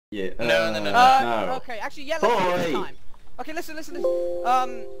Yeah. No. Okay, actually, yeah, let's do it this Boy! time. Okay, listen.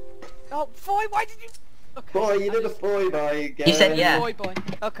 Oh, boy, why did you... Okay. Boy, you did a boy again. He said yeah. Boy.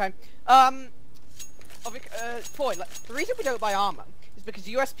 Okay. Boy, like, the reason we don't buy armor is because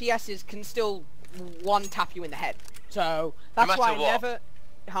USPSs can still one tap you in the head. So that's why I never.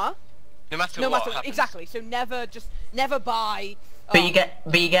 Huh? No matter what happens. Exactly. So never buy. But you get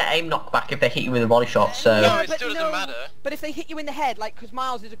aim knockback if they hit you with a body shot. So No, it still doesn't matter. But if they hit you in the head, like, because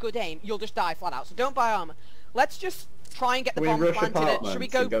Miles is a good aim, you'll just die flat out. So don't buy armor. Let's just try and get the bomb planted. Should we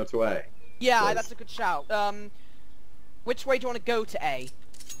go? Go to A? Yeah, Please. that's a good shout. Which way do you want to go to A?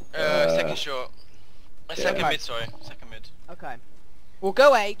 Second short. Second Okay. mid, sorry. Second mid. Okay. We'll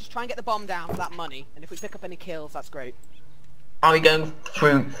go A. Just try and get the bomb down for that money, and if we pick up any kills, that's great. are we going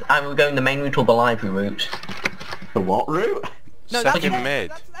through? Are we going the main route or the library route? The what route? No, Second mid.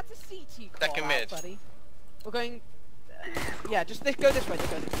 That's a CT call Second out, mid. buddy. We're going... yeah, just go this way.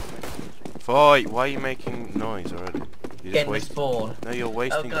 Boy, why are you making noise already? You're Getting just spawn. No, you're Oh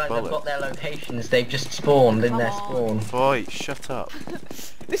wasting guys, the I've got bullets. their locations. They've just spawned in Come their on. spawn. Boy, shut up.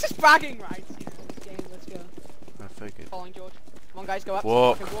 This is bragging rights, you know, this game. Let's go. I figured. Following George. Come on, guys, go up.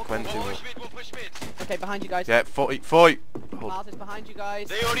 Walk, Okay, Quentin. One push mid. Okay, behind you guys. Yeah, 40. Hold. Miles is behind you guys.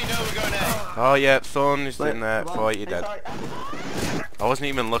 They already know we're going A. Oh yeah, Thorn is in there. Come on. Boy, you're dead. I wasn't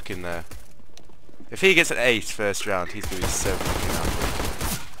even looking there. If he gets an ace first round, he's gonna be so fucking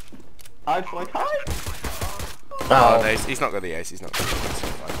happy. I'd fly high. Oh, no, he's not got the ace. He's not got the ace.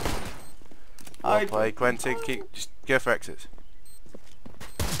 Well played, Quentin. Just go for exits.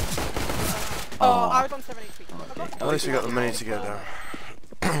 Oh, I was on 7 HP. At least we got the money to go down.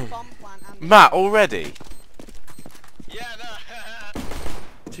 Bomb plant and... Matt, already? Yeah, no.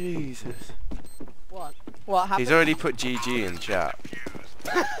 Jesus. What? What happened? He's already put GG in chat.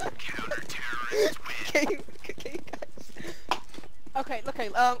 Okay,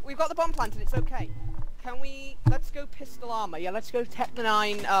 we've got the bomb planted, it's okay. Can we... let's go pistol armor. Yeah, let's go Tech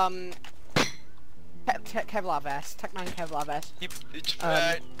 9, Kevlar vest. Tech 9 Kevlar vest.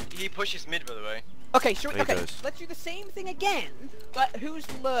 He pushes mid, by the way. Okay, He okay, does. let's do the same thing again, but who's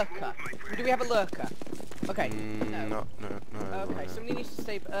lurker? Do we have a lurker? Okay, no. No. Okay, somebody needs to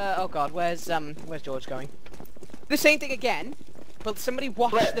stay... oh god, where's George going? The same thing again, but somebody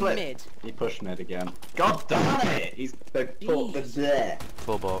watch the mid. He pushed mid again. God damn it! He's there.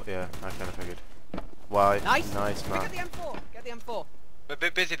 Full ball, yeah, I kind of figured. Why? Nice! Nice, Get man. the M4! Get the M4! We're a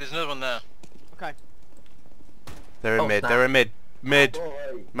bit busy, there's another one there. Okay. They're in Oh, mid, snap. they're in mid. Mid!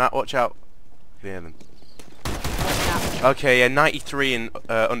 Boy. Matt, watch out. Yeah, then. Oh, Okay, yeah, 93 in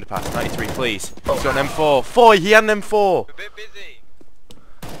underpass. 93, please. Oh. He's got an M4. 4! He had an M4! We're a bit busy.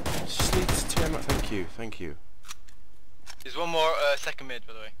 Just needs to turn. Thank you. There's one more second mid,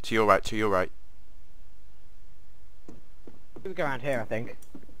 by the way. To your right. we go around here, I think.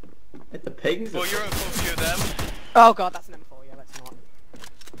 Hit the pigs. Well, you're in full view of them. Oh god, that's an M4, yeah, let's not.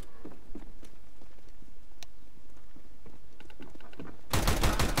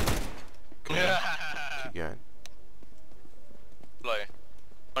 Keep going. Blow.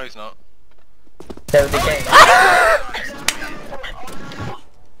 No, he's not. So the game.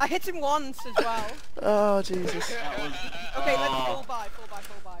 I hit him once as well. Oh, Jesus. Okay, let's full buy.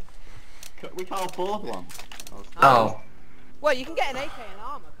 We can't afford one. Oh. Well, you can get an AK and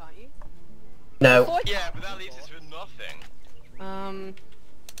armor, can't you? No. Yeah, but that leaves us with nothing.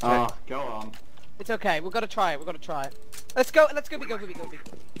 Oh, go on. It's okay. We've got to try it. Let's go. Let's go.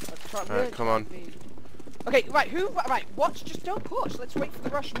 Let's try. Alright, come on. Okay, right. Right. Watch. Just don't push. Let's wait for the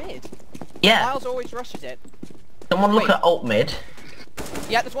rush mid. Yeah. Miles always rushes it. Someone look Wait. at alt mid.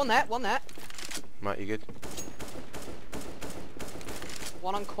 Yeah, there's one there. Matt, you good?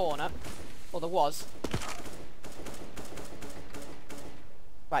 One on corner. Or there was.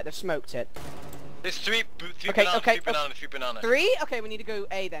 Right, they've smoked it. There's three Okay, bananas, okay, three bananas. 3? Okay, we need to go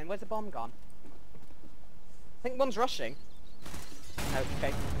A then. Where's the bomb gone? I think one's rushing. No,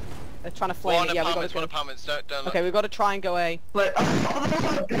 okay. They're trying to flame One it. Yeah, we got apartments, to one go. apartments, don't Okay, we've got to try and go A. Play.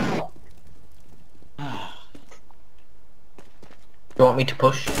 Do you want me to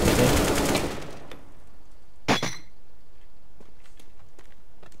push?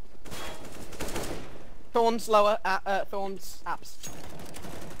 Thorns lower. Thorns apps.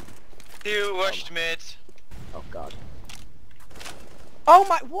 You rushed mid. Oh god. Oh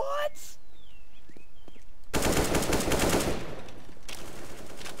my, what?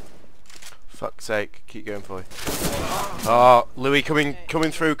 Fuck's sake, keep going for it. Oh, Louis coming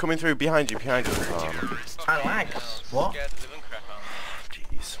through, behind you. Oh, no. I lag. What? Scared the living crap out of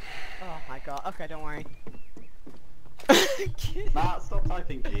me. Jeez. Oh my god, okay, don't worry. Matt, stop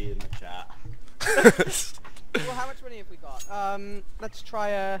typing G in the chat. Well, how much money have we got? Let's try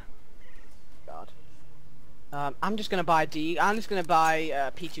a... God. I'm just gonna buy I'm just gonna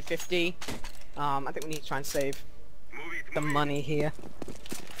buy P250. I think we need to try and save the money here.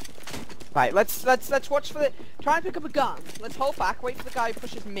 Right, let's watch for the... Try and pick up a gun. Let's hold back, wait for the guy who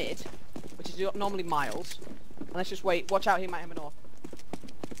pushes mid, which is normally Miles. And let's just wait. Watch out, he might have an AWP.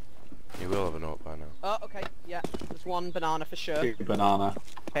 He will have an AWP by now. Oh, okay, yeah. There's one banana for sure. 2 banana.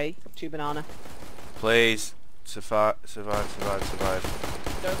 Okay, 2 banana. Please. Survive. Don't,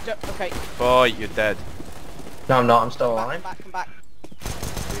 okay. Boy, you're dead. No, I'm not. I'm still Come alive. back, come back.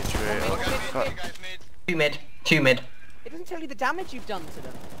 Retreat. One mid, Fuck. You guys mid. 2 mid. 2 mid. It doesn't tell you the damage you've done to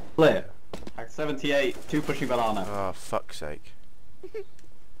them. Flip. Hack 78, 2 pushing banana. Oh, fuck's sake.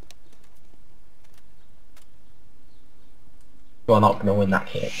 You're not gonna win that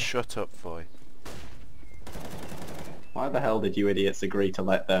hit. Shut up, boy. Why the hell did you idiots agree to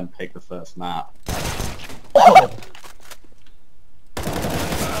let them pick the first map? Oh!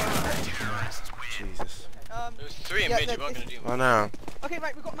 Jesus. There was 3 in Yeah, mid, no, you weren't gonna do I much. know. Okay,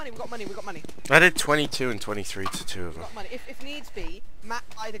 right, we've got money. I did 22 and 23 to 2 of We've them. got money. If needs be, Matt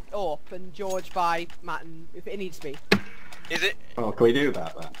buy the AWP and George buy Matt, and if it needs to be. Is it? Oh, can we do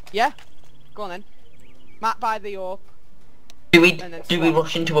that then? Yeah? Go on then. Matt buy the AWP. Do we And then do we swap.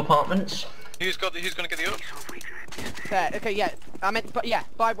 rush into apartments? Who's gonna get the up? There, okay, yeah. I meant, but yeah,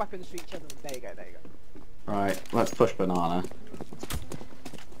 buy weapons for each other. There you go, there you go. Right, let's push banana.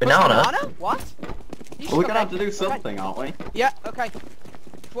 Banana? Banana? What? You Well, we're should- gonna have to okay, do something, aren't we? Yeah, okay.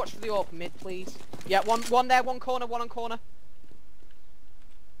 Watch for the AWP mid, please. Yeah, one there, one corner, one on corner.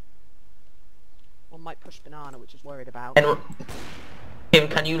 One might push banana, which is worried about. And Kim,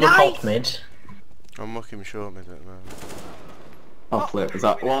 can you look Nice! alt mid? I'm looking short mid at the moment. Oh, Flip, is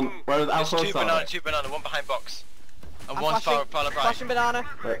that one? Where is There's how 2 close are banana, they? 2 banana, 1 behind box. And I'm 1 flashing, far right. flashing banana.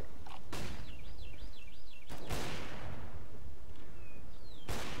 Wait.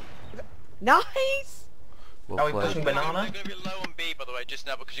 Nice! Well Are we played. pushing They're banana? gonna be low on B by the way, just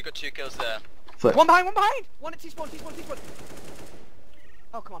now because you got 2 kills there. Flip. One behind, one behind! One at T-spawn, T-spawn, T-spawn.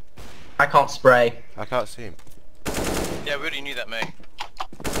 Oh, come on. I can't spray. I can't see him. Yeah, we already knew that, mate.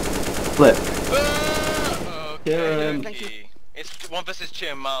 Flip. Okay, Kieran. Thank you. okay. It's 1 versus 2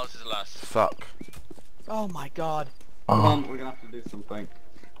 and Miles is the last. Fuck. Oh my god. Come Oh. on, we're gonna have to do something.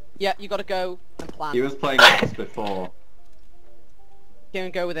 Yeah, you gotta go and plan. He was playing with us before. Go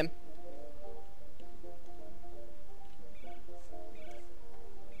and go with him.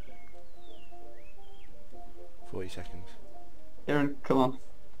 Seconds. Kieran, come on.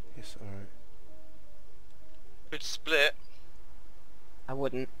 Yes, alright. Good split. I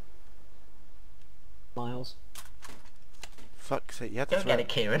wouldn't. Miles. Fuck's sake, you had to Don't throw get it,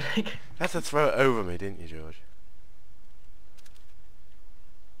 Kieran. you had to throw it over me, didn't you, George?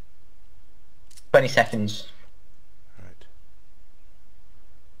 20 seconds. Right.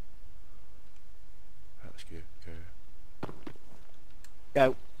 Right, let's go.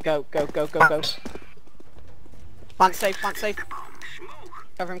 Go, go, go, go, go, go. Plant safe, plant safe.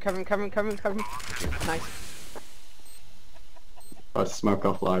 Cover him, cover him, cover him, cover him, cover him. Nice. Try to smoke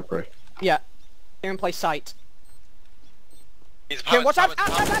off library. Yeah. Here and play sight. He's Kieran, watch out!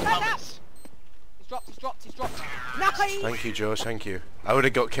 Palmas, Out! Palmas. He's dropped, he's dropped, he's dropped. Nice! Thank you, George, thank you. I would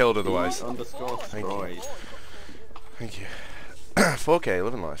have got killed otherwise. Underscore Thank you. destroyed. Thank you. 4K,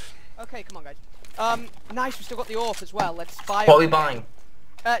 living life. Okay, come on guys. Nice, we still got the AWP as well. Let's buy What are we AWP. buying?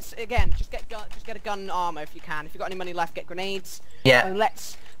 Again, just get a gun and armor if you can. If you've got any money left, get grenades. Yeah. And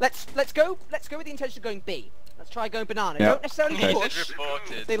let's go with the intention of going B. Let's try going banana. Yeah. Don't necessarily Okay. push.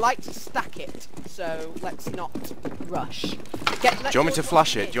 Reported. They like to stack it, so let's not rush. Do you want me to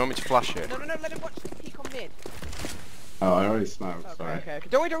flash it? Do you want me to flash it? No, let him watch the peek on mid. Oh, I already smoked, Okay, sorry. okay.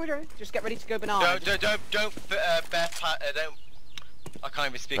 Don't worry. Just get ready to go banana. Don't I can't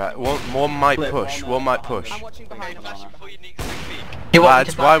even speak. Right, one might Flip, push, one one might behind push. I'm watching behind. I'm Flash watching before behind. you need to speak. You want me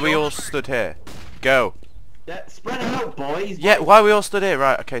Lads, to why flash we all yours? stood here? Go. Yeah, spread out, boys! Yeah, why we all stood here?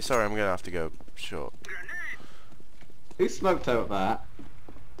 Right, okay, sorry, I'm gonna have to go short. Who smoked out that?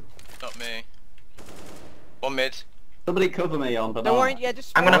 Not me. 1 mid. Somebody cover me on banana. Don't worry. Yeah,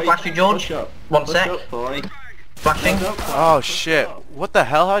 just. I'm gonna Boy, flash you, George. Push up. One Push sec. up, boy. Flashing. Push up, boy. Oh Push shit, up. what the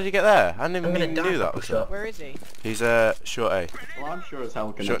hell, how did you get there? I didn't I'm even gonna die do that. if I Was push it? up. Where is he? He's short A. Well, I'm sure as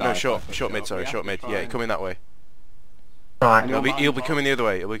hell gonna Short, die no, if I short push mid, up. sorry, We have short to mid. try Yeah, and- coming that way. Right. He'll be coming the other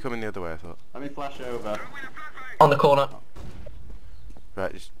way, he'll be coming the other way, I thought. Let me flash over. On the corner.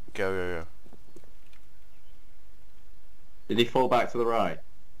 Right, just go. Did he fall back to the right?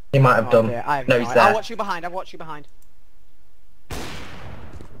 He might have done. Yeah, I have No, no he's idea. I'll there. watch you behind. I'll watch you behind.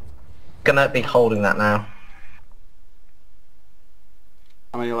 Gonna be holding that now.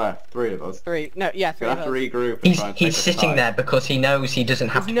 How many left? 3 of us. 3. No, yeah, 3 We'll of have us. to regroup and try and He's take a sitting tie. there because he knows he doesn't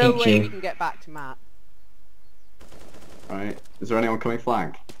have There's to no peek way we you. can get back to Matt. Right. Is there anyone coming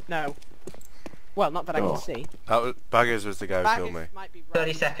flank? No. Well, not that I Oh. can see. Baggers was the guy who killed me. Baggers might be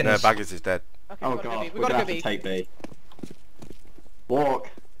 30 right. seconds. No, Baggers is dead. Okay, Oh we gotta go god, B. We we're gotta gonna go have to B. take B. Walk.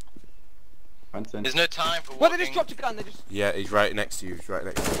 Quentin. There's no time for walking. Well, they just dropped a gun. They just. Yeah, he's right next to you. He's right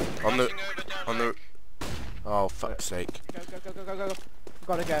next to you. On the, Rushing over down on the. rank. Oh fuck's sake! Go.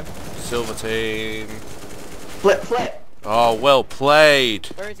 Gotta go. Silver team. Flip! Oh, well played.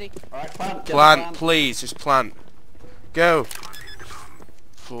 Where is he? Alright, plant. Plant, please, just plant. Go.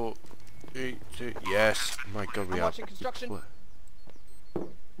 4, 3, 2. Yes. My God, we I'm have. watching construction.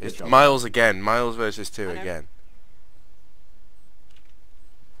 It's job. Miles again. Miles versus 2 I know. again.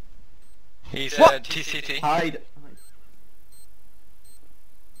 He's What? TCT. Hide.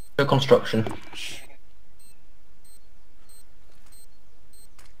 Go construction.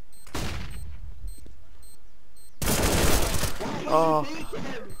 Oh,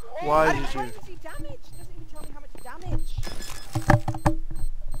 why did Why you? does he damage? Doesn't even tell me how much damage.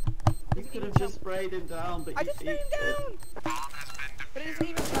 You could have just sprayed him down, but I you just sprayed him down. But it doesn't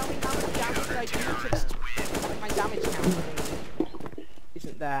even tell me how much damage I do to them. Like my damage count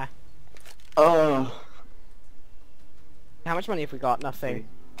isn't there. Oh. How much money have we got? Nothing.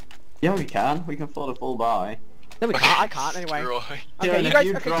 Yeah, we can. We can afford a full buy. No, we can't. I can't anyway. Destroy. Okay, Yeah, you if guys.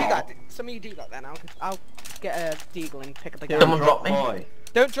 you Okay, do drop- that. Some of you do that then. I'll get a deagle and pick up a Here, gun. Someone drop me. boy.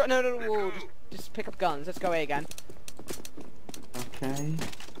 Don't drop. No. Whoa, just pick up guns. Let's go A again. Okay.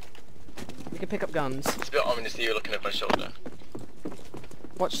 We can pick up guns. It's a bit ominous that you're looking over my shoulder.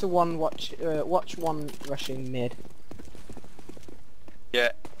 Watch the one. Watch one rushing mid.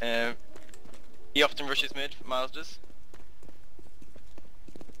 Yeah, he often rushes mid, Miles does.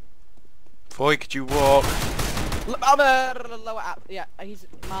 Boy, could you walk? Lower up. Yeah, he's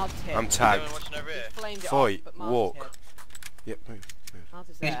Miles hit. I'm Anyone tagged. watching over here? He's flamed it Foy, off, but Miles walk. Hit. Yep, move. Miles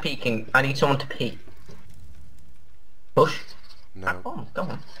is Who's there. peeking? I need someone to peek. Push. No. Oh, come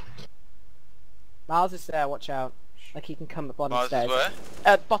on. Miles is there. Watch out. Like he can come at bottom of Miles the is stairs.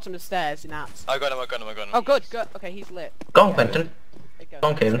 where? Bottom of the stairs in apps. I got him. Oh, good. Okay, he's lit. Go on, Quentin. There you Go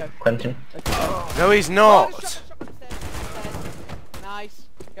on, Let's go. Quentin. Let's go. No, he's Oh, not. shotgun stairs. Nice.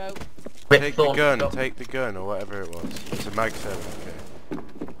 Go. Rip Take the Thorn. gun. Go. Take the gun or whatever it was. It's a mag 7.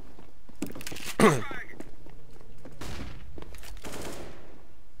 Okay.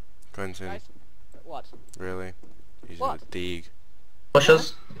 Quentin, Guys. What? really? He's a What? dig. Push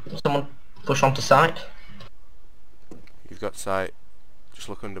us. Someone push onto site. You've got sight. Just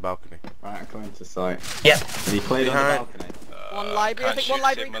look under balcony. Right, I'm coming to site. Yep. Have you played on the Behind. balcony? One library, I can't think one shoot,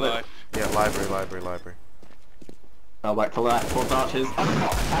 library. save my life. Yeah, library. Fell back to left. 4 arches.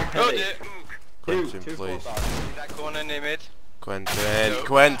 Oh dear! Quentin, Two please. fourth arches. In that corner near mid. Quentin, No.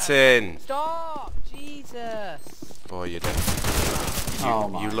 Quentin! Stop! Jesus! Boy, you're dead. Oh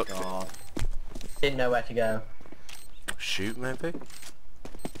my you looked god. Didn't know where to go. Shoot, maybe?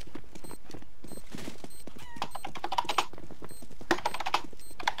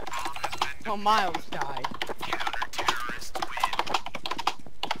 Oh, Miles died.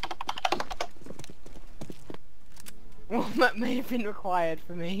 Well, that may have been required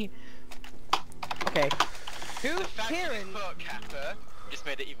for me. Okay. Who? The fact that Kieran? you put Kappa just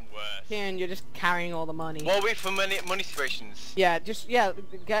made it even worse. Kieran, you're just carrying all the money. What wait for money situations? Yeah,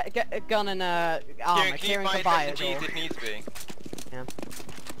 get a gun and armor. Kieran, Kieran can can you buy buy it SMGs all. if needs be? Yeah.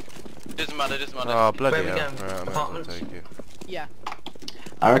 Doesn't matter. Oh, bloody Where we hell. going? Right, I might as well Apartments? take it. Yeah.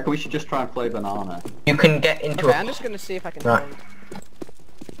 I reckon we should just try and play banana. You can get into Okay, a... I'm just gonna see if I can Right. hold.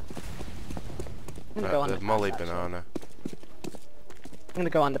 I'm gonna go Right, the underpass, molly actually. banana. I'm gonna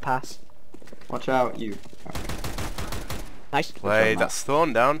go underpass. Watch out, you. Nice. Play, Matt. that's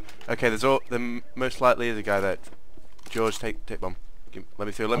Thorn down. Okay, there's all, most likely is a guy that... George, take bomb. Let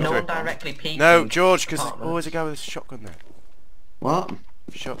me through, let me No through. one directly peeking. No, George, because apartments. always a guy with a shotgun there. What?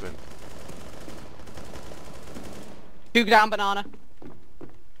 Shotgun. 2 down banana.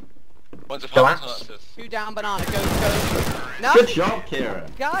 One's a Go fast out. answers. 2 down banana. Go. Nice. Good job,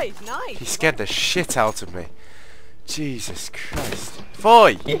 Kieran. Guys, nice. He scared the shit out of me. Jesus Christ.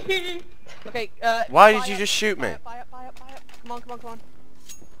 Foy! Okay, Why buy did you up, just shoot buy me? up, buy up. Come on.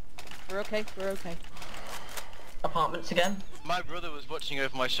 We're okay. Apartments again. My brother was watching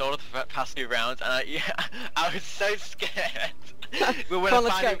over my shoulder for the past few rounds, and I was so scared. But when, Come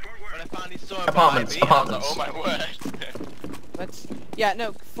on, I let's finally saw him Apartments, behind me, I was like, oh my word. Let's... Yeah,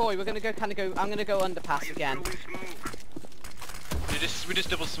 no, Foy, we're gonna go I'm gonna go underpass again. we just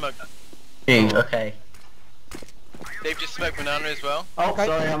double smoked. Gee, okay. They've just smoked banana as well. Oh, Okay.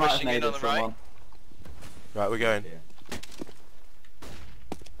 sorry, I might have Pushing in naded on the right. someone. Right, we're going.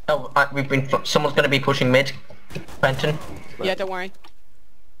 Oh, we've been. Someone's going to be pushing mid. Quentin, Yeah, don't worry.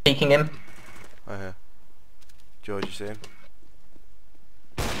 peeking him. Oh yeah. George, you see him?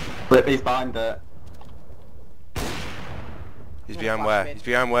 Flip, he's behind it. He's Yeah, behind flash where? mid. He's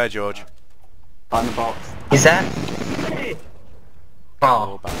behind where, George? Behind the box. Is that?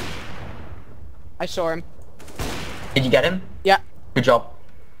 Oh, Oh, back. I saw him. did you get him? Yeah. Good job.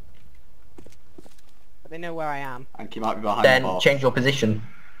 They know where I am. I think he might be behind the Then box. change your position.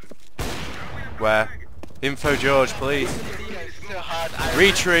 Where? Info, George, please. So hard, I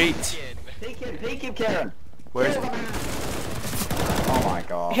Retreat. Peek him, Kieran! Where is he? Oh my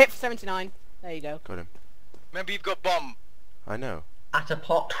god. Hit for 79. There you go. Got him. Remember you've got bomb. I know. At a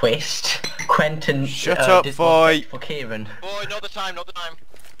plot twist, Quentin Shut up, did boy. what's best for Kieran. Boy, not the time, not the time.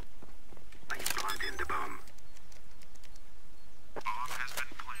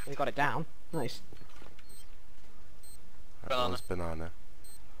 We got it down. Nice. That Banana. was banana.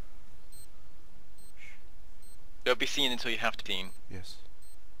 You'll be seen until you have to team. Yes.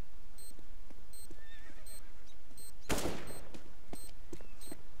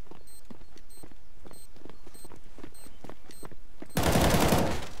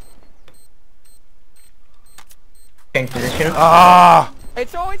 Change position. Ah!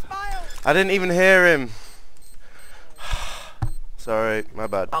 It's always Miles! I didn't even hear him. Sorry, my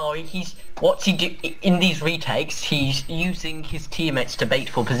bad. Oh, what's he do in these retakes? He's using his teammates to bait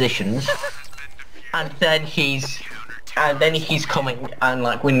for positions, and then he's coming and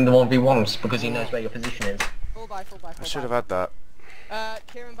like winning the 1v1s because he knows where your position is. Full buy, full buy, full I should buy. have had that.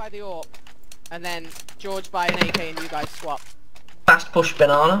 Kieran by the AWP. And then George by an AK and you guys swap. Fast push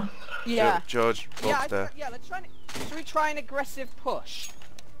banana. Yeah. George, Yeah, up there. let's try should we try an aggressive push?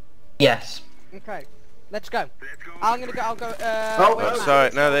 Yes. Okay. Let's go. I'll go, Oh, wait, sorry,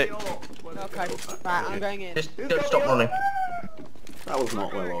 no, they... Okay. Right, I'm going in. Just don't stop running. That was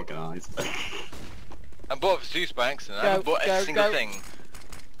not well organised. I bought Zeus by accident. I Go, haven't bought go, a single go. thing.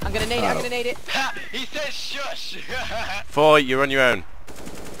 I'm gonna nade it, I'm gonna nade it. Ha! He says shush! Foy, you're on your own.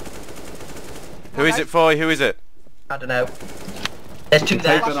 Who is it, Foy? Who is it? I don't know. There's two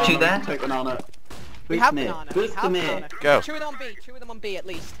there. Take Two there. Take banana. We have banana. We Boost have the mid. banana. Go. Two of them on B, two of them on B at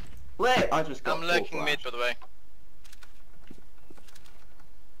least. Wait, I just got I'm full lurking flash. mid, by the way.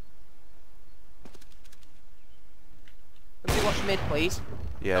 Somebody watch mid, please.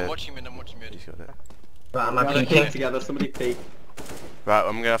 Yeah, I'm watching mid, I'm watching mid. he's got it. Right, am Right, I peek peeking? together, somebody peek. Right,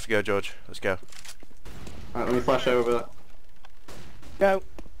 I'm gonna have to go, George. Let's go. Right, let me flash over. Go.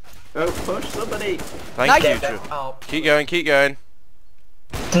 Go, push somebody! Thank Nice. you, George. Oh, Keep going, keep going.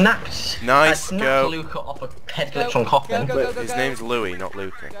 snapped. Nice, I snapped go. Luca off a head Go, glitch on Coffin. go, His name's Louis, not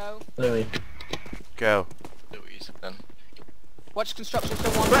Luca. Go. Louis. Go. Louise, then. Watch construction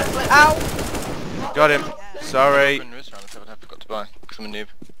someone. Ow! Got him. Sorry. I forgot to buy, because I'm a noob.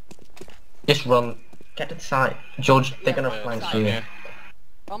 Just run. Get to the site. George, they're gonna Yeah, flank site, you. yeah.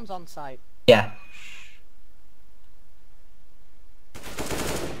 Bombs on site. Yeah.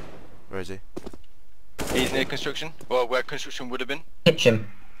 Where is he? He's near construction. Well, where construction would have been. Hitch him.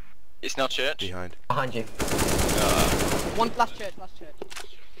 It's now church. Behind. Behind you. One last church, last church.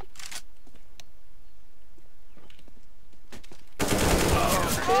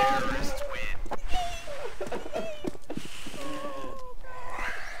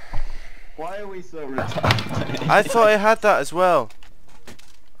 Why are we so retarded? I thought I had that as well.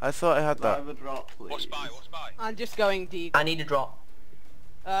 I thought I had that. Have a drop, please. What's by? What's by? I'm just going D. I need a drop.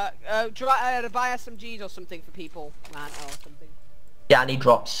 Buy SMGs or something for people, man, or something. Yeah, I need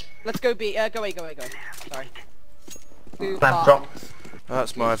drops. Let's go B. Go A, go A, go. Sorry. Two Left drop. farms.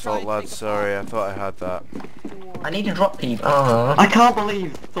 That's my He's trying fault, to lads. take a Sorry, I thought I had that. I need a drop, Pete. Oh. I can't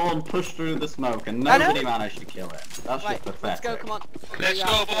believe Thorn pushed through the smoke and I know. nobody managed to kill it. That's Right, just pathetic. let's go, come on. Let's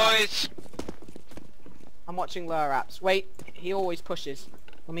go, boys! I'm watching lower apps. Wait, he always pushes.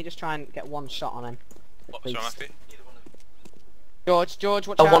 Let me just try and get one shot on him. What, Please. so I'm after? George,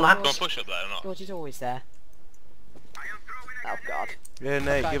 watch Oh, out. one app. George. Don't push up there or not? George is always there. Oh god. Yeah,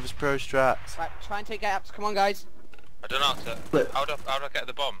 Nate, Okay. give us pro strats. Right, try and take apps. Come on, guys. I don't know how to... Flip. How do I get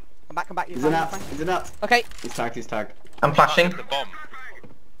the bomb? Come back. You're He's in fine, up, you're fine. he's in up. Okay. He's tagged. I'm I flashing. can't get the bomb.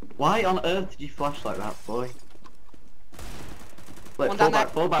 Why on earth did you flash like that, boy? Flip, One down there.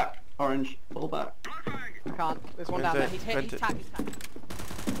 fall back, orange, fall back. I can't. There's one Print down there. it, He's hit. print He's it. tagged.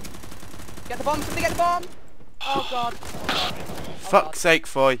 Get the bomb. Somebody get the bomb. Oh god. Fuck's sake,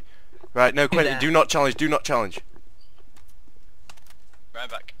 Foy. Right, no, Quentin, there. do not challenge, do not challenge. Right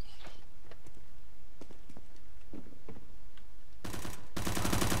back.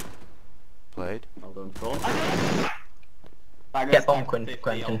 Played. Well done, Thorn. Get bomb, 50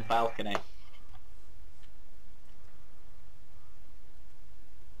 Quentin. on balcony.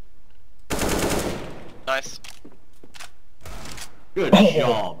 Good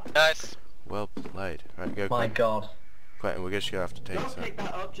job. Nice. Well played. Right, go. My Quentin. God. Quentin, we're just gonna have to take Don't some. pick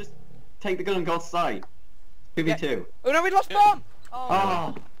that up, just take the gun on God's sight. 2v2. Oh no, we lost bomb! Oh,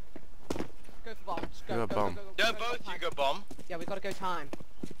 Oh, go for bomb. Just Go go, a go, bomb. go, go, go, Don't go, both time. you go bomb. Yeah, we gotta go time.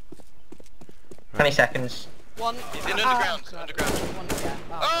 20 seconds. One. He's in underground. God. Underground. One, yeah.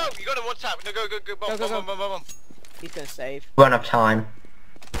 Oh, you got him one tap. No, go, bomb, Go, go, bomb, bomb, bomb, bomb. He's gonna save. Run up time.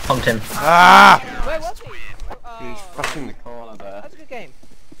 Hunt him. Ah! Where was he? He's Oh, fucking corner there. that's a good game.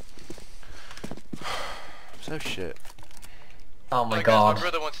 so shit. Oh my Guys, God. my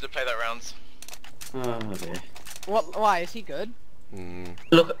brother wanted to play that rounds. Oh dear. What? Why is he good? Mm.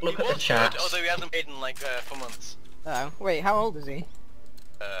 Look at He the was chat. good, although he hasn't played in like 4 months. Oh, wait, how old is he?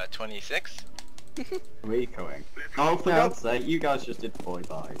 26. Where are you going? Oh, for No. God's sake, you guys just did 4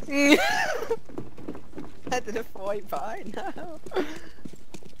 buys. I did a 4 by no.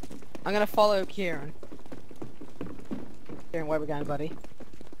 I'm gonna follow Kieran. Kieran, where we going, buddy?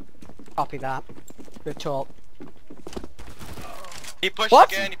 Copy that. Good talk. He pushed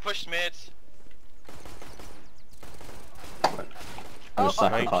What? again. He pushed mid. I'm just Oh,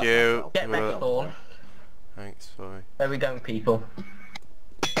 sacrificing Thank you. myself. Get back, Thorn. Thanks, sorry. Where we going, people?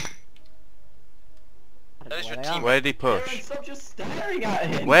 I don't That is know your where they are. team. Where did he Kieran, push? stop just staring at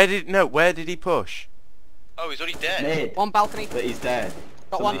him. Where did he push? Oh, he's already dead. Mid. One balcony. But he's dead.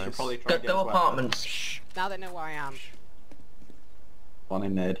 Got Somebody one. should probably try Go, and get go his weapon. apartments. Now they know where I am. One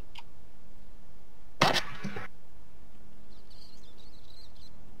in mid.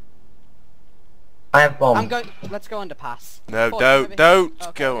 I have bomb. I'm going. Let's go underpass. No, Boy, don't over don't here.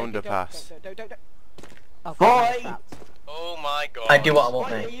 Okay, go okay, underpass. Don't. Oh, Boy! God, I'm trapped. Oh my God. I do what I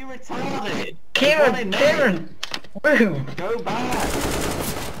want, Why are mate. you retarded? Kieran! One in Kieran! Woo! Go back.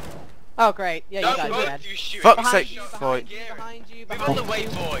 Oh great, yeah, you No, guys are both dead. you shoot. Fuck's Behind sake, you, Foy. behind you, Move behind on you. the way,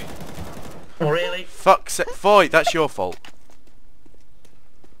 boy. Really? Fuck's sake, Foy, that's your fault.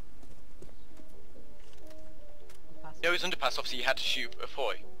 No, he's underpass. Obviously, you had to shoot a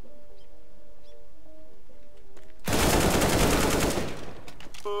Foy.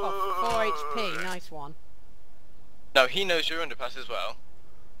 Oh, 4 HP, nice one. No, he knows you're underpass as well.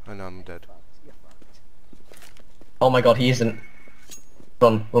 I know I'm dead. Oh my God, he isn't.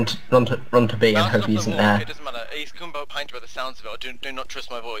 Run to B and Bounce hope off he the isn't wall, there. It doesn't matter. He's coming behind you by the sounds of it. Do not trust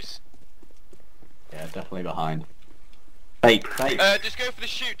my voice. Yeah, definitely behind. Fake. Just go for the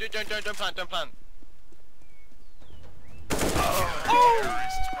shoot. Don't plan. Oh!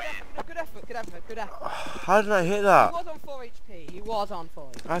 Good effort. How did I hit He that? was on 4 HP, he was on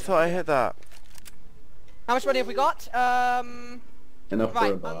 4 HP. I thought I hit that. How much money have we got? Enough Right, for a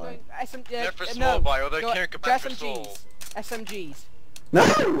I'm buy. going SM, No, for a no, small buy, although go- Kieran could go back for a small. SMGs. No!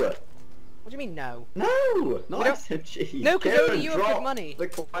 What do you mean no? No! Not We don't- SMG. No, 'cause Kieran, only you have good drop money. The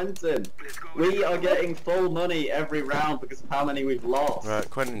Quentin. We are getting full money every round because of how many we've lost. Right,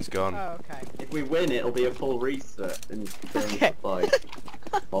 Quentin's gone. Oh, okay. If we win, it'll be a full reset in terms Okay. of like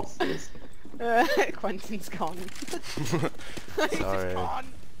losses. Quentin's gone. He's just Sorry.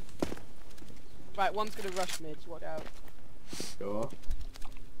 gone. Right, one's gonna rush mid, watch out. Sure.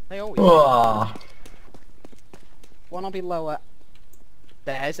 They always Whoa. One will be lower.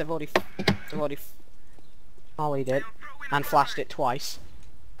 They've already ollied it and flashed it twice.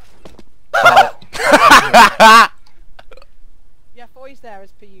 Oh. Yeah, Foy's there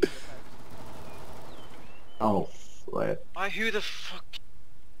as per usual. Oh, flip. Why? Who the fuck?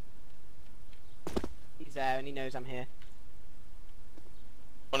 He's there and he knows I'm here.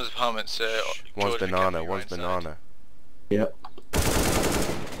 One of the apartments. One's George banana, McKenzie one's right inside. banana. Yep.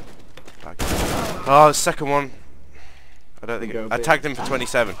 Oh, second one. I don't think Go I big. tagged him for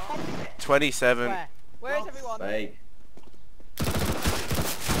 27. 27. Where? Where is everyone? Fake.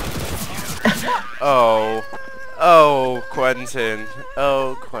 Oh. Oh, Quentin.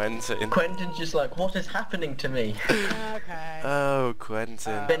 Oh, Quentin. Quentin's just like, what is happening to me? Okay. Oh,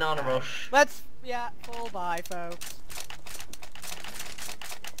 Quentin. Banana rush. Let's, yeah, full buy, folks.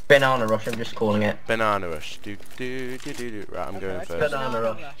 Banana rush, I'm just calling it. Banana rush. Do. Right, I'm going let's first. go Banana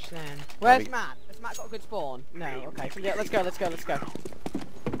rush. then. Where's me- Matt? Has Matt got a good spawn? No, okay. So yeah, let's go.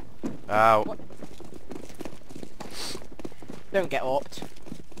 Ow. What? Don't get upped.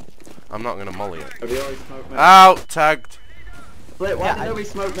 I'm not gonna molly it. Have you already smoked me? Out! Tagged. Flip, why Yeah, did nobody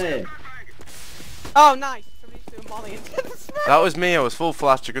smoke me? Oh, nice! Somebody's doing molly into the smoke! That was me, I was full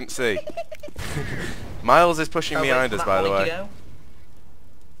flash, I couldn't see. Miles is pushing Oh, wait behind for us, that by the volley to way. go.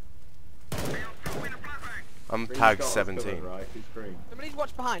 I'm Green's tagged got us 17. covered, right? Who's green? Somebody's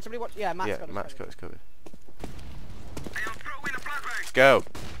watch behind. Somebody watch. Yeah, Matt's Yeah, got us Matt's covered. got us covered. Go.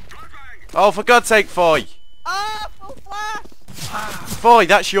 Oh, for God's sake, Foy! Ah, full flash! Foy,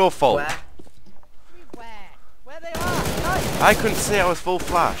 that's your fault. Where? Where? Where they are? Guys! I couldn't see, I was full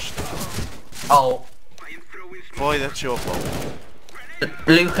flashed. Oh, Boy, that's your fault.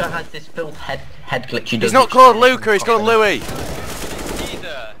 Luca has this Filth head glitch. He's not called Luca, he's called Louis.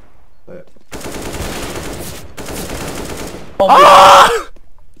 Either. Ah!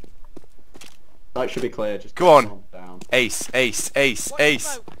 That should be clear. Just Go on. calm down. Ace, ace, ace, Watch the ace.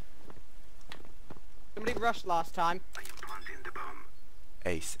 smoke. Somebody rushed last time.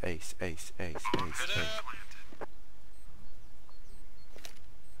 Ace, ace, ace, ace, ace, ace.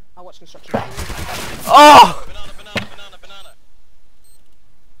 I'll watch construction. Oh! Banana, banana, banana, banana.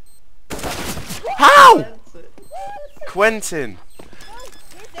 How? Quentin.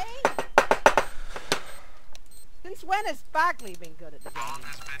 Since when has Bagley been good at the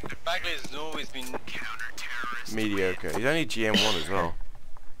game? Bagley has always been Mediocre. He's only GM1 as well.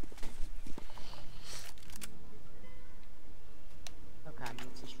 Okay,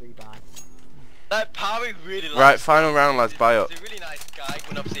 let's just rebuy. that Parry really likes. Right, final round, lads. Buy up. He's a really nice guy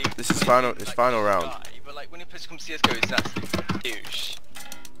when obviously. This is when final. he's, It's like, final a round. guy, but like when he plays some CSGO, he's an absolute douche.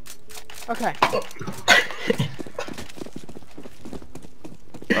 Okay.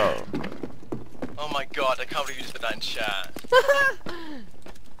 Oh. Oh my god, I can't believe you just put that in chat.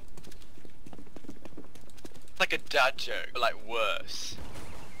 It's like a dad joke, but like worse.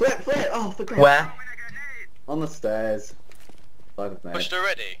 Flip, flip! Oh, for God. Where? On the stairs. Side of me. Pushed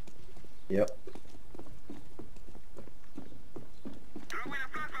already? Yep.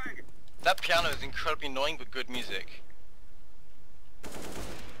 That piano is incredibly annoying but good music.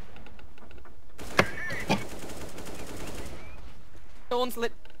 Dawn's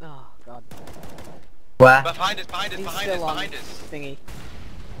lit. Oh God. Where? Behind us, behind us, He's behind us, still on behind us. thingy.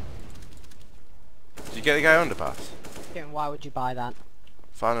 Did you get the guy underpass? Again, why would you buy that?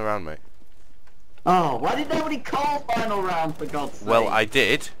 Final round, mate. Oh, why did nobody call final round for God's sake? Well, I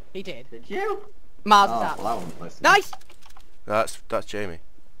did. He did. Did you? Miles is Oh, out. well, that wasn't listening. Nice. That's Jamie.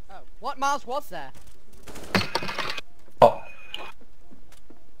 Oh, what Miles was there? Oh,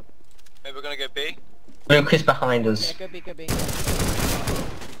 Maybe we're gonna go B? Luke is behind Yeah, us. go B, go B.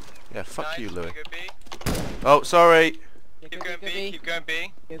 Yeah, fuck Nice, you, we're Louis. gonna go B. Oh, sorry. Yeah, Keep go going B, B, keep going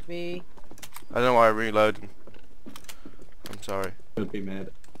B. go B. I don't know why I reloaded. I'm sorry. Could be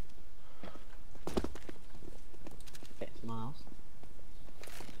mid. It's Miles.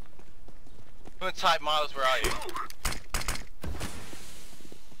 Come on, type Miles, where are you?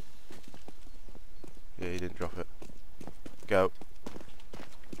 Yeah, he didn't drop it. Go.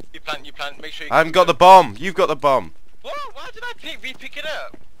 You plant, make sure you... I haven't got the bomb. You've got the bomb. Whoa, why did I re-pick it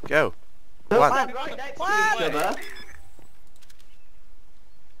up? Go. Don't One. stand right next to What? each other.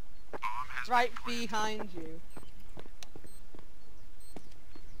 It's right behind you.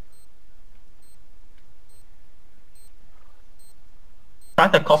 Try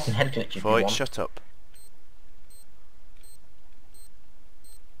the coffin head glitch if you Void, want. shut up.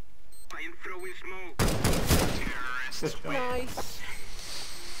 Nice.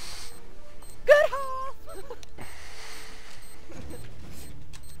 Good half.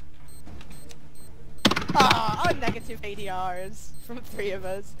 Ah, our negative ADRs from 3 of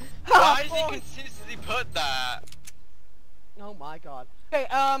us. Why does he Boy. consistently put that? Oh my God. Okay,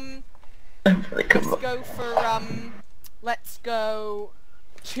 let's go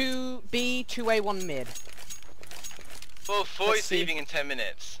 2B, 2A, 1 mid. Well, Foy's see. leaving in 10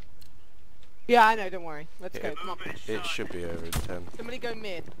 minutes. Yeah, I know, don't worry. Let's go, come on. It should be over in 10. Somebody go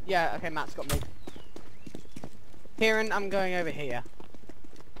mid. Yeah, okay, Matt's got mid. Kieran, I'm going over here.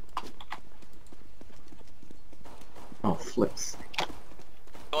 Oh, flips.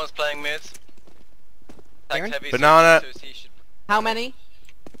 Someone's playing mid. Aaron? Tagged heavy, Banana. So he should... How many?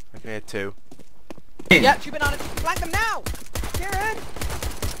 I can hear 2. Yeah, 2 bananas. Flank them now! Kieran!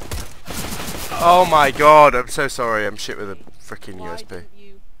 Oh my god, I'm so sorry. I'm shit with a freaking Why USB. didn't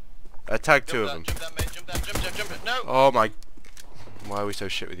you... I tagged 2 of them. Jump down, mate, jump down, jump. No! Oh my... Why are we so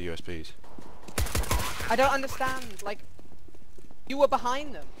shit with USBs? I don't understand, like... You were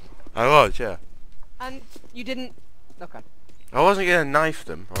behind them, I was, yeah. and you didn't... Okay. I wasn't gonna knife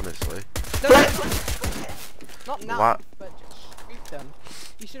them, honestly. No, not now, What? but just shoot them.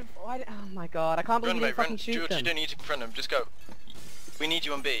 You should have... Why did... Oh my God, I can't believe Run, you mate, didn't run. fucking shoot George, them. you don't need to confront him, just go. We need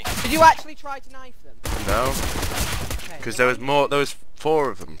you on B. Did you actually try to knife them? No, Okay, because well, there was more. There was 4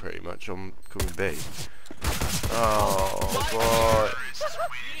 of them pretty much on coming B. Oh boy.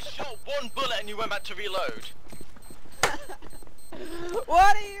 You just shot 1 bullet and you went back to reload.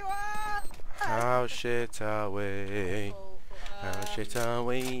 What do you want? How shit are we? How shit are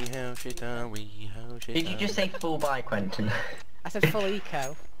we? How shit are we? How shit Did you are just say full buy, Quentin? I said full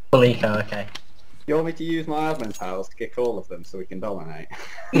eco. Full eco, okay. You want me to use my admin powers to kick all of them so we can dominate?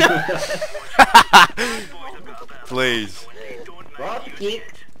 Please. What?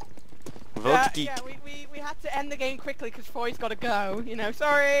 Kick? Vote geek. Yeah, we had to end the game quickly because Foy's got to go. You know,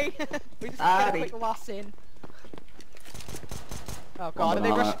 sorry. We just got a quick loss in. Oh god, are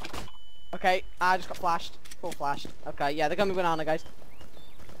they rushing? Okay, I just got flashed. Full flashed. Okay, yeah, they're gonna be banana, guys.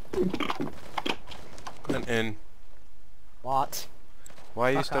 Went in. What? Why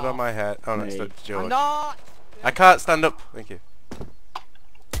are you Fuck stood off. on my head? Oh no, Me. it's I'm George. not! I can't stand up. Thank you.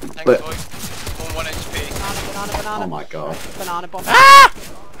 Thanks, But- boy. 1 HP. Banana. Oh my god. Banana bomb. Ah!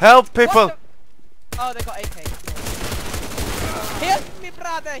 Help, people! What the- Oh, they got AK. Help me,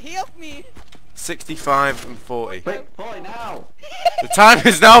 brother, help me! 65 and 40. Quick, boy, now! The time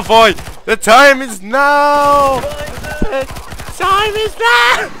is now, boy! The time is now! The time is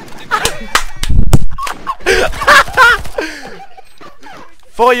now!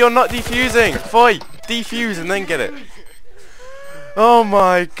 Foy, you're not defusing! Foy, defuse and then get it. Oh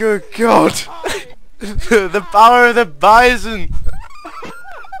my good god! The power of the bison!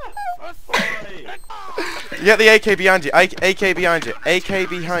 You get the AK behind you. AK behind you. AK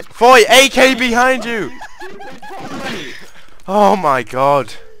behind. Foy, AK behind you! Oh my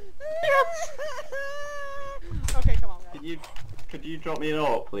god. Okay, come on, guys. Could you drop me an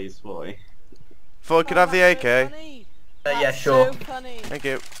AWP, please, boy? Foy, could I have the That's so AK? funny. Yeah, That's sure. So funny. Thank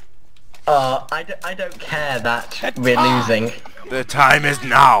you. I don't care that we're losing. The time is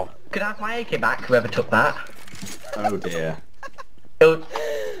now. Could I have my AK back, whoever took that? Oh dear. Oh,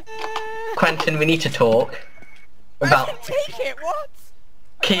 Quentin, we need to talk. About Take it, what?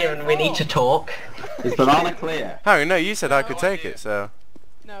 Kieran, we need to talk. Is banana clear? Hang on, no, you said I could No take idea. it, so...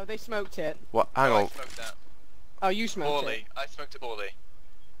 No, they smoked it. What? Hang I on. smoked that. Oh, you smoked it. Orly. I smoked it Orly.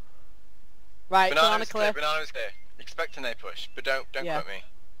 Right, Banana banana was clear. clear. Banana was clear. Expect an A push, but don't Yeah. quote me.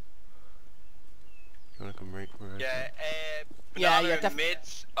 You wanna come right? Yeah, Yeah, banana yeah, and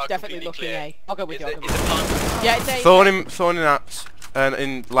mids are Definitely completely looking clear. A. I'll go with Is you. it palm? Yeah, it's A. Thorn in apps, and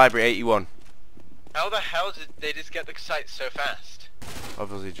in library 81. How the hell did they just get the site so fast?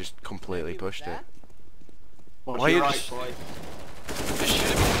 Obviously just completely Maybe it was pushed it. there. What's Why your you right, just- boy? This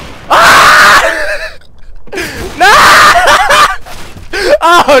should have No!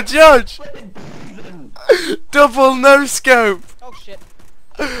 Oh, Judge! Double no scope! Oh shit.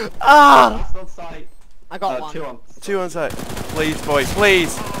 Ah! Last on site. I got one. 2 on. 2 on site. Please, boy,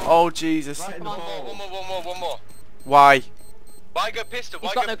 please! Oh, Jesus. Right in Come the on. hole. one more. Why? Why go pistol? He's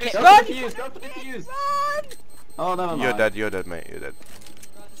Why got go no kick. pistol? Go Run! for the fuse, go for the fuse! Run! Oh, never mind. You're dead, mate, you're dead.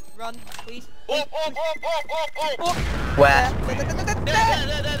 Run, please. Oh! Where?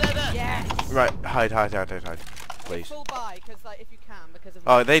 Yes! Right, hide. Please. Full buy, because like, if you can, because of...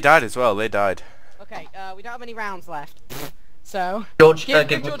 Oh, they died as well, they died. Okay, we don't have any rounds left. So... George, Give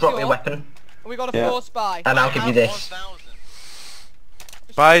drop George me a your- weapon, We got a Yeah. force buy. and I'll give you this. 1,000.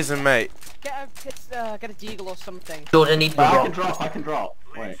 Bison, mate. Get a deagle or something. George, I need I your can drop. drop, I can drop.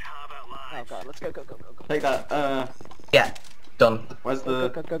 Wait. Oh god, let's go. Take that, Yeah, done. where's Go,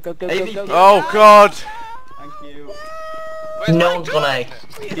 the... go, go. AVP. Oh, God! Thank you. Where's No my one's gonna A.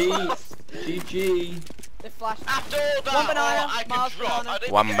 G. GG. They flashed. After all that, One banana, I can Mars drop. banana. I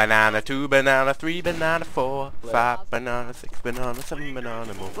didn't 1 get- banana, 2 banana, 3 banana, 4, 5 banana, 6 banana, 7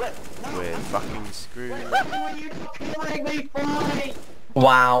 banana more. We're fucking screwed. What are you killing me for?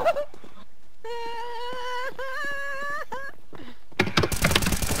 Wow.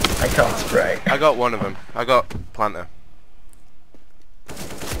 I can't spray. I got one of them. I got planter.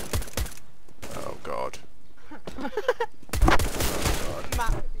 Oh, God.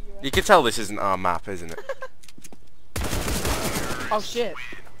 Map with the US. You can tell this isn't our map, isn't it? Oh shit.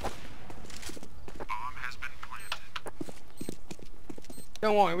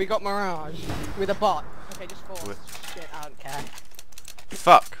 Don't worry, we got Mirage with a bot. Okay, just force. With- Shit, I don't care.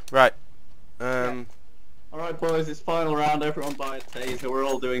 Fuck. Right. Alright boys, it's final round, everyone buy a taser, we're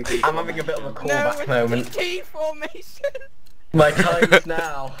all doing D I'm having a bit of a No, callback moment. T formation. My time is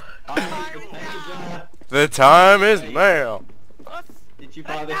now. I need the taser. The time is now. Did you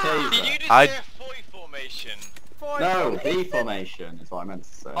buy the Did taser? you just I- say a foy formation? No, D formation is what I meant to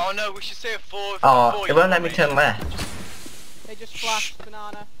say. Oh no, we should say a four. Oh, foy it won't let me formation. turn left. They just flashed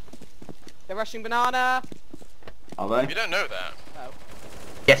banana. They're rushing banana. Are they? You don't know that.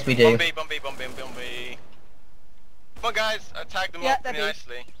 Yes, we do. Bombi. Come on guys, I tagged them Yeah, up they're pretty big.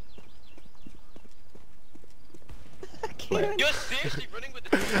 nicely. Kieran. You're seriously running with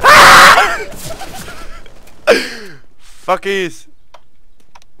the... Fuckies.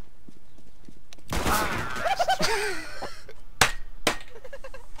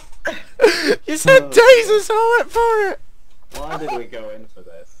 You said taser, so I went for it. Why did we go in for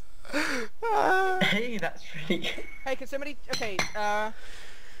this? Hey, that's really good. Hey, can somebody? Okay.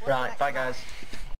 Right, bye guys.